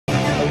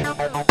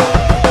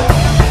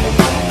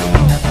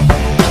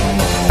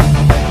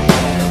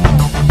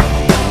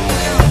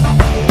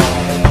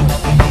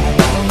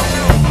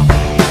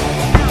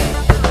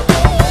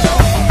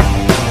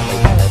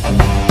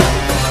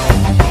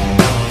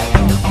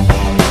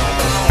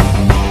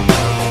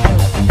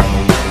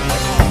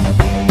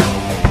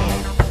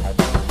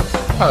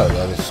Hello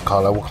there, this is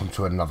Carlo. Welcome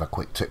to another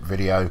quick tip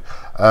video.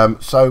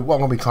 So what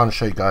I'm going to be trying to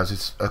show you guys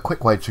is a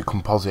quick way to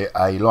composite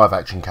a live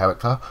action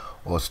character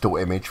or a still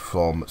image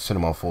from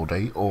Cinema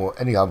 4D or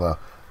any other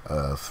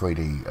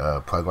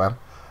 3D program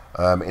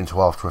into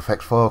After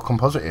Effects for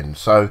compositing.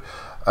 So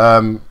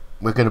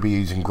we're going to be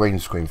using green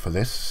screen for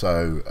this.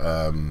 So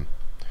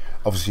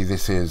obviously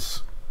this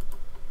is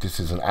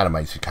an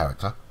animated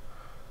character.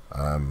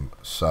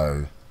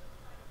 So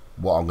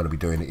what I'm going to be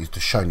doing is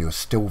just showing you a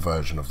still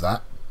version of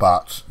that,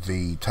 but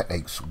the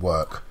techniques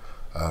work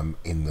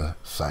in the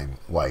same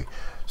way.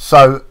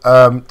 So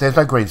there's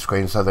no green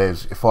screen, so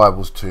there's, if I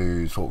was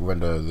to sort of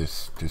render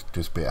this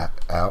bit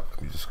out,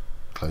 let me just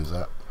close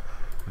that,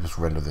 just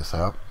render this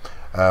out.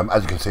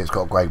 As you can see, it's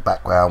got a grey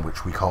background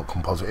which we can't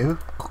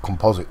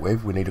composite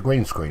with. We need a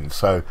green screen.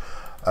 So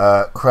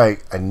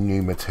create a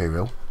new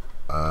material,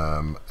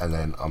 and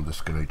then I'm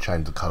just going to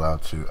change the colour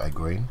to a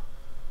green.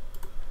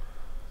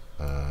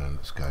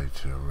 Let's go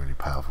to a really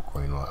powerful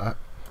green like that.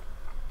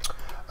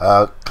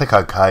 Click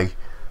OK.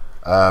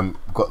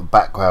 We've got the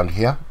background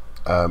here.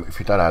 If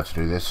you don't know how to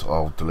do this,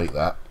 I'll delete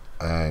that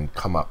and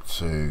come up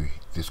to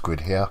this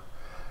grid here,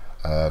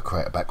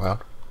 create a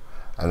background,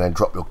 and then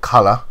drop your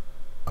colour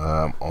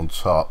on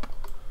top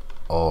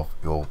of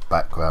your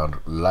background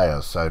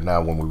layer. So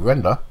now when we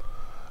render,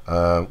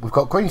 we've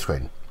got green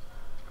screen.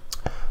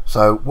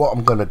 So what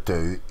I'm going to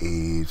do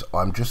is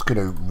I'm just going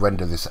to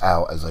render this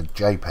out as a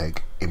JPEG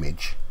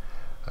image.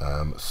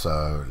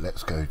 So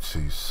let's go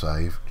to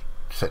save,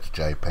 set to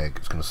JPEG.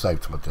 It's going to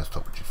save to my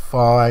desktop, which is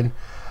fine.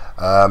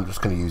 I'm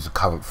just going to use the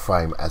current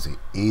frame as it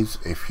is.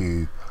 If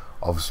you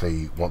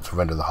obviously want to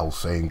render the whole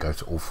scene, go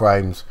to all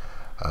frames,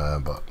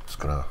 but it's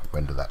going to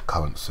render that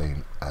current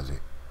scene as it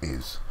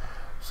is.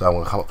 So I'm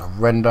going to come up to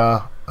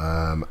render,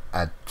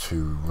 add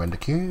to render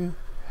queue.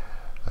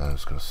 I'm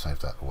just going to save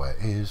that the way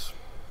it is,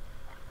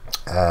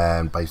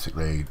 and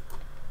basically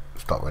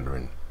start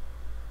rendering.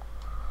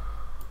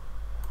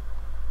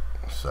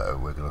 So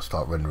we're going to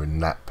start rendering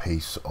that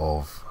piece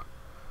of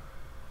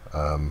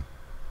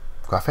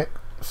graphic.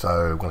 So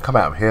I'm going to come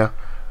out of here,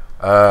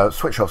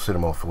 switch off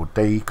Cinema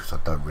 4D because I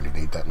don't really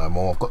need that no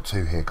more. I've got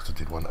two here because I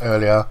did one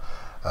earlier,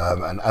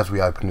 and as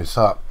we open this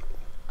up,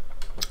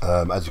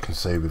 as you can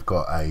see, we've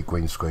got a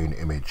green screen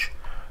image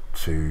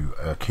to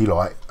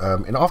keylight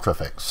in After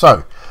Effects.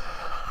 So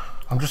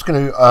I'm just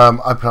going to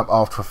open up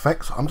After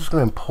Effects. I'm just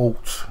going to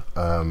import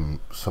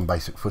some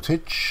basic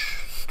footage,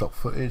 stock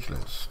footage.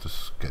 Let's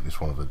just get this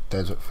one of the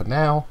desert for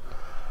now.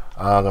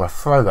 I'm going to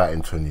throw that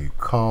into a new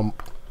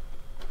comp.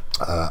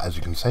 As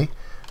you can see,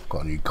 I've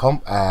got a new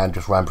comp, and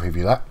just RAM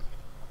preview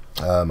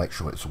that. Make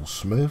sure it's all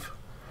smooth,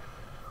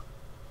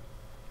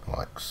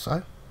 like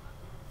so.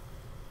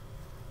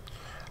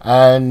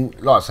 And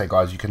like I say,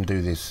 guys, you can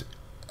do this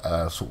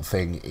sort of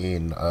thing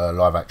in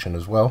live action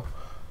as well.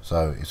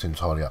 So it's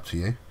entirely up to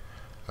you.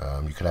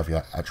 You can have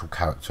your actual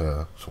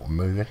character sort of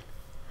moving.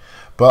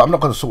 But I'm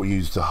not going to sort of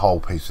use the whole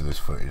piece of this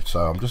footage,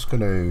 so I'm just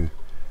going to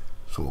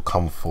sort of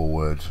come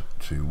forward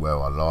to where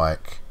I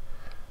like.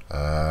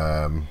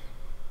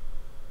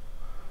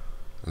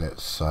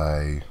 Let's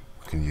say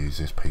we can use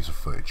this piece of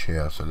footage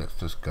here, so let's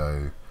just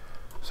go,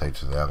 say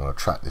to there, I'm going to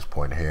track this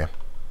point here.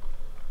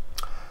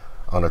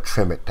 I'm going to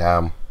trim it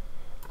down,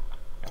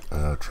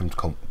 trim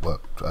to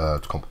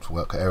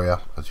work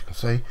area, as you can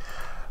see.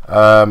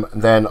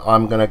 Then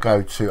I'm going to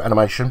go to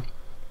animation.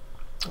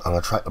 I'm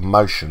going to track the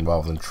motion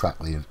rather than track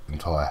the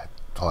entire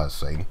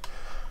scene,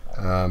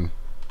 and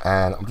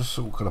I'm just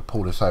sort of going to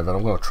pull this over, and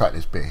I'm going to track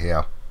this bit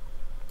here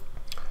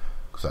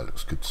because that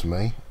looks good to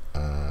me.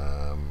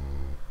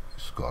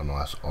 It's got a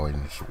nice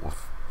orange sort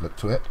of look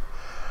to it.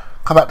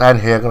 Come back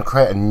down here. I'm going to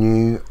create a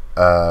new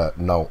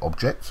null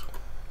object,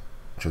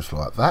 just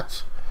like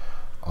that.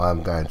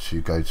 I'm going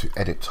to go to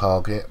edit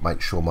target,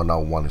 make sure my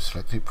null one is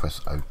selected, press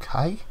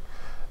OK.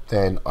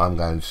 Then I'm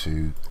going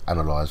to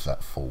analyze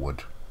that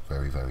forward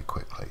very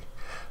quickly.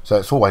 So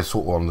it's always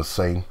sort of on the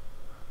scene.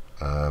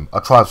 I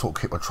try and sort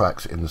of keep my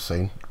tracks in the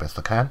scene the best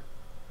I can.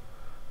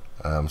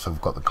 So we've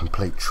got the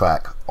complete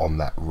track on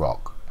that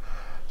rock.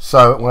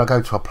 So when I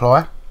go to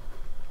apply,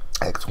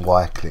 X and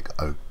Y, click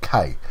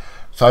OK.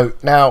 So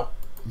now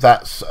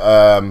that's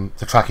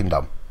the tracking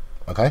done.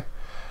 Okay.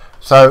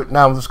 So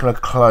now I'm just going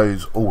to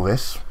close all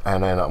this,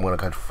 and then I'm going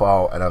to go to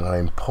File, and I'm going to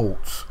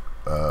import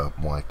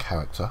my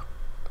character,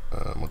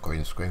 my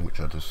green screen, which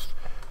I just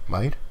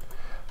made.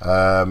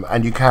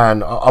 And you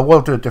can, I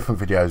will do a different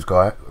video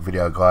guide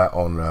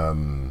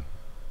on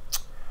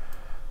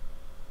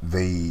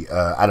the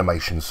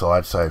animation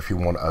side, so if you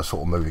want a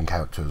sort of moving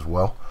character as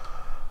well,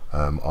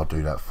 I'll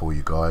do that for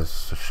you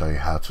guys to show you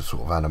how to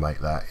sort of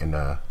animate that in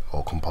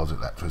or composite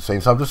that to a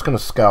scene. So I'm just going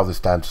to scale this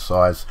down to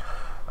size.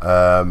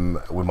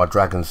 With my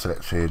dragon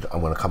selected,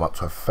 I'm going to come up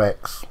to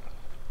effects,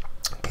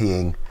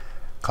 keying,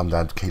 come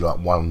down to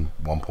keylight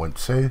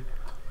 1.2,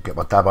 get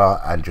my dabber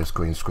and just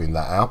green screen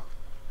that out.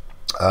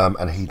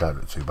 And he don't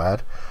look too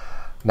bad.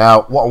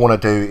 Now what I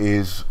want to do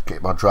is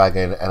get my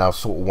dragon, and I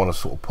sort of want to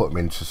sort of put him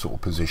into sort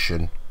of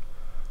position,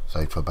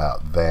 say to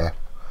about there,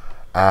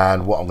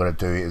 And what I'm going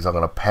to do is I'm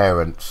going to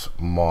parent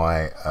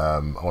my I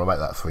want to make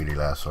that 3D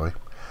layer, sorry.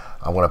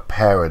 I'm going to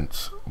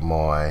parent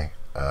my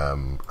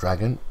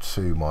dragon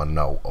to my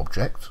null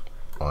object,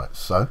 like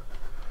so,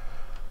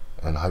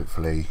 and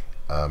hopefully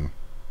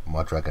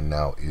my dragon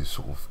now is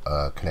sort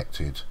of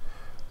connected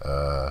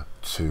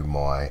to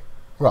my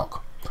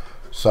rock.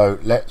 So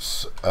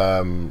let's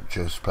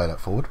just play that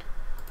forward,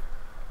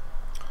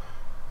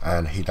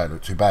 and he don't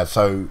look too bad.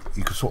 So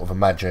you can sort of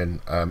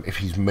imagine if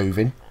he's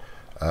moving,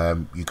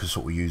 you can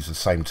sort of use the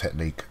same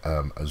technique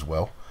as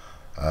well,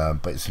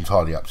 but it's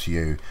entirely up to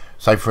you.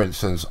 Say for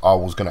instance I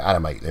was going to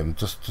animate them,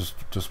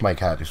 just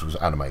make out this was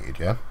animated,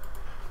 yeah,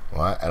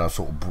 right, and I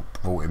sort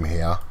of brought him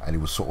here and he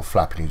was sort of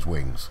flapping his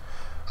wings.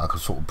 I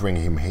could sort of bring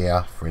him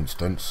here, for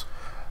instance.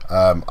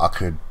 I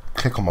could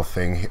click on my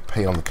thing, hit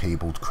P on the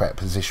keyboard to create a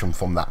position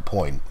from that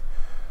point.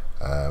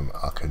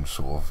 I can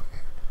sort of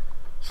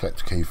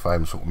select a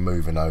keyframe, sort of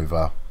moving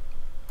over,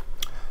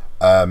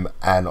 and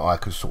I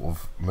could sort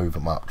of move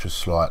them up just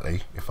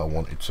slightly if I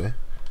wanted to.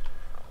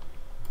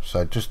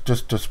 So just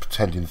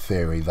pretend in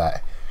theory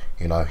that,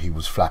 you know, he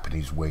was flapping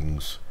his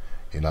wings,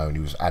 you know, and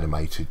he was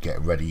animated,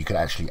 getting ready. You can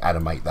actually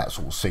animate that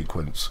sort of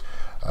sequence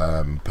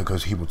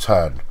because he will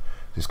turn.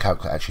 This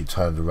character actually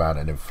turns around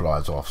and then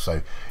flies off.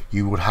 So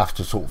you would have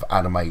to sort of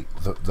animate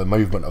the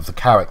movement of the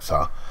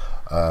character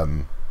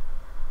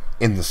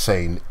in the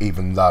scene,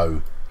 even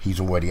though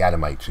he's already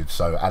animated.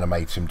 So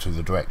animate him to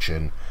the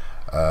direction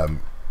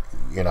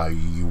you know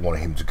you want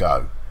him to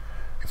go,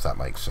 if that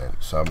makes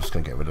sense. So I'm just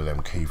going to get rid of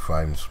them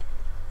keyframes,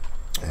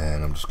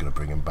 and I'm just going to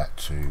bring him back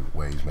to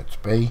where he's meant to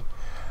be.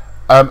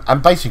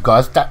 And basically,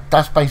 guys,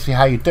 that's basically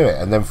how you do it.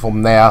 And then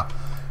from there,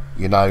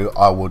 you know,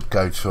 I would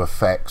go to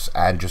effects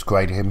and just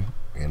grade him.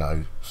 You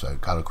know, so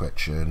color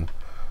correction,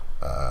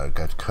 go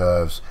to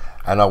curves,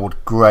 and I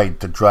would grade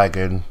the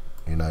dragon,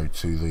 you know,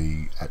 to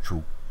the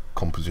actual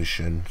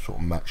composition, sort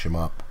of match him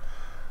up,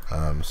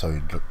 so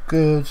he'd look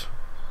good,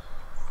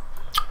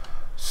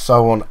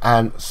 so on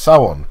and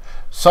so on.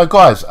 So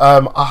guys,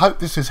 I hope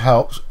this has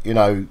helped, you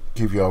know,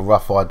 give you a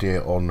rough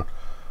idea on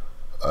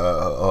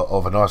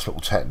of a nice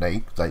little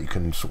technique that you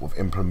can sort of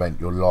implement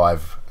your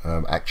live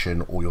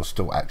action or your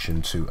still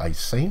action to a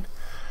scene.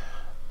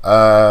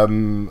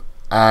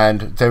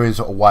 And there is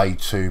a way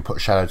to put a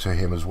shadow to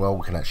him as well.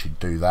 We can actually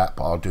do that,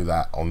 but I'll do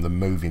that on the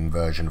moving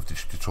version of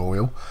this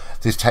tutorial.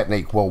 This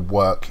technique will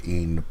work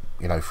in,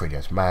 you know,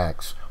 3ds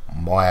Max,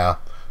 Maya,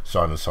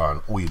 so on and so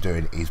on. All you're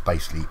doing is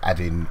basically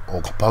adding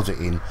or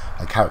compositing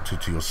a character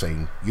to your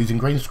scene using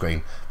green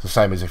screen, the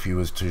same as if you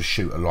was to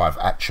shoot a live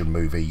action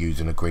movie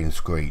using a green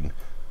screen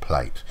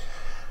plate.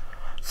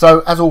 So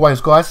as always,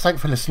 guys,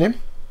 thanks for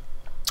listening.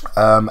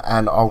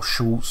 And I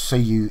shall see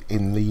you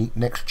in the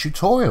next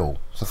tutorial.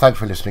 So thanks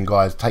for listening,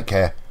 guys. Take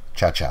care.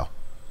 Ciao, ciao.